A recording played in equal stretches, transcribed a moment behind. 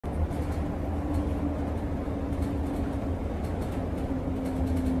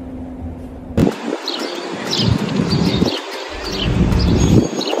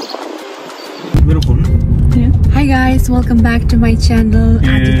welcome back to my channel.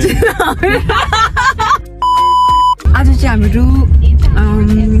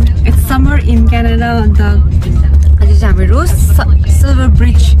 It's summer in Canada. The Silver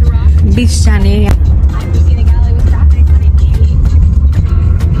Birch Beach जाने.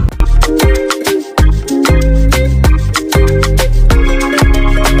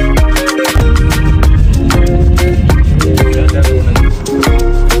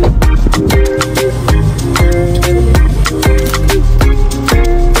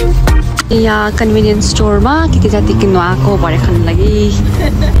 यहाँ convenience स्टोरमा के जाति किन्नु आको भरे खान लागि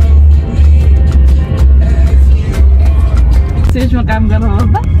स्टेजमा काम गर्न हो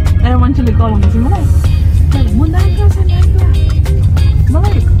त ए मान्छेले कल हुन्छ मलाई म नाच्न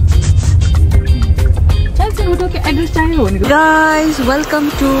मलाई चल्छ होटलको एड्रेस चाहियो भनेको गाइस वेलकम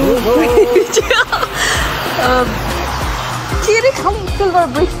टु के रे खाली सिल्भर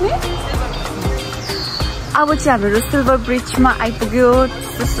ब्रिज नि अब चाहिँ हाम्रो सिल्भर ब्रिजमा आइपुग्यो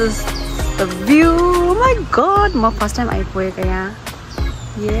this is the view. Oh my god, my first time I wake here.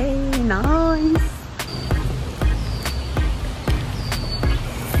 Yay, nice.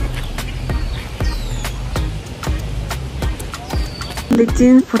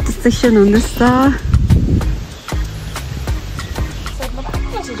 Legend photo session on the star.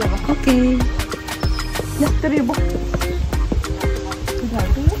 Okay.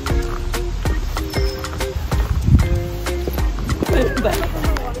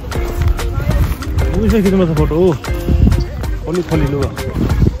 Uisa khicma sa photo oli kholi lu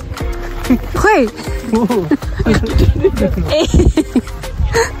khoi oh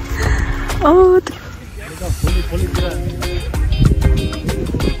kholi pura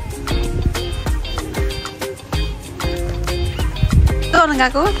गर्न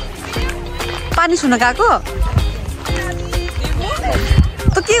गएको पानी छुन गएको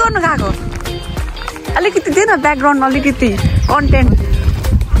त के गर्न गएको अलिकति दे न ब्याकग्राउन्ड अलिकति कन्टेन्ट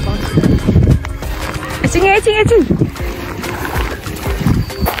एकछिन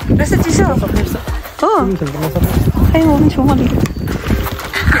रहेछ चिसो हो खै म पनि छु मैले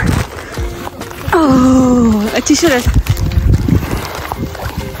चिसो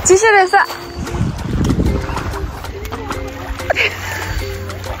रहेछ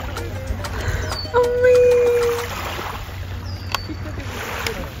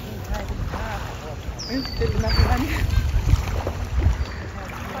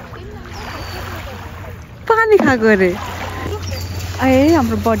पानी खाएको अरे आए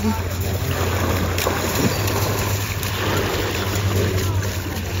हाम्रो body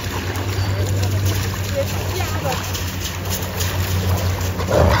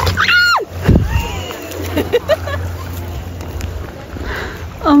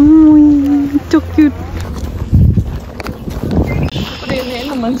so cute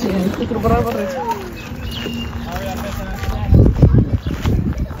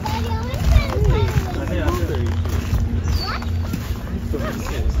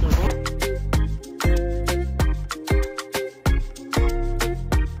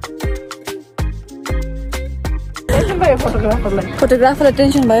photographer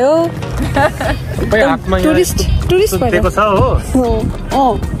tension भयो टुरिस्ट दिएको छ हो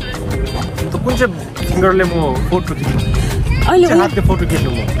त कुन चाहिँ फिंगरले म फोटो खिच्नु अहिले हातले फोटो खिच्नु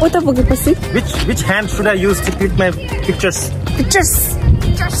म ओता पुगेपछि which hand should I use to click my pictures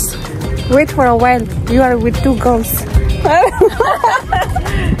wait for a while you are with two girls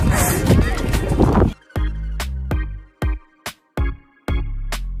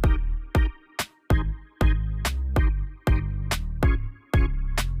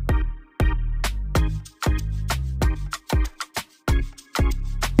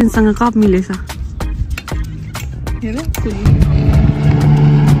सँग कप मिलेछ हेर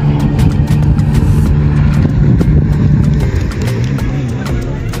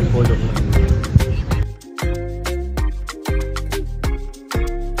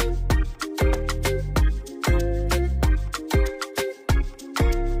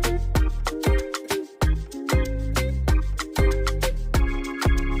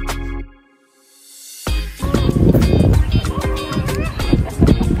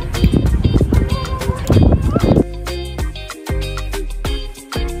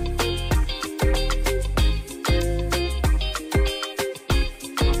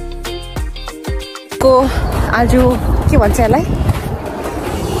को आज के भन्छ यसलाई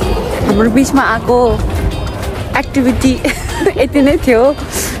हाम्रो बीचमा आको एक्टिभिटी यति नै थियो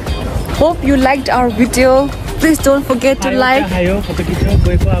hope you liked our video please don't forget to like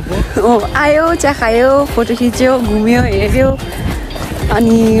आयो चिया खायो फोटो खिच्यो घुम्यो हेर्यो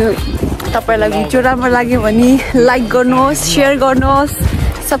अनि तपाईलाई भिडियो राम्रो लाग्यो भने लाइक गर्नुहोस् शेयर गर्नुहोस्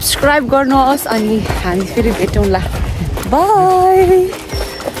सब्स्क्राइब गर्नुहोस् अनि हामी फेरि भेटौँला बाई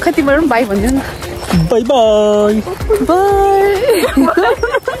कतिबाट पनि बाई भन्दियो न बाई बाई बाई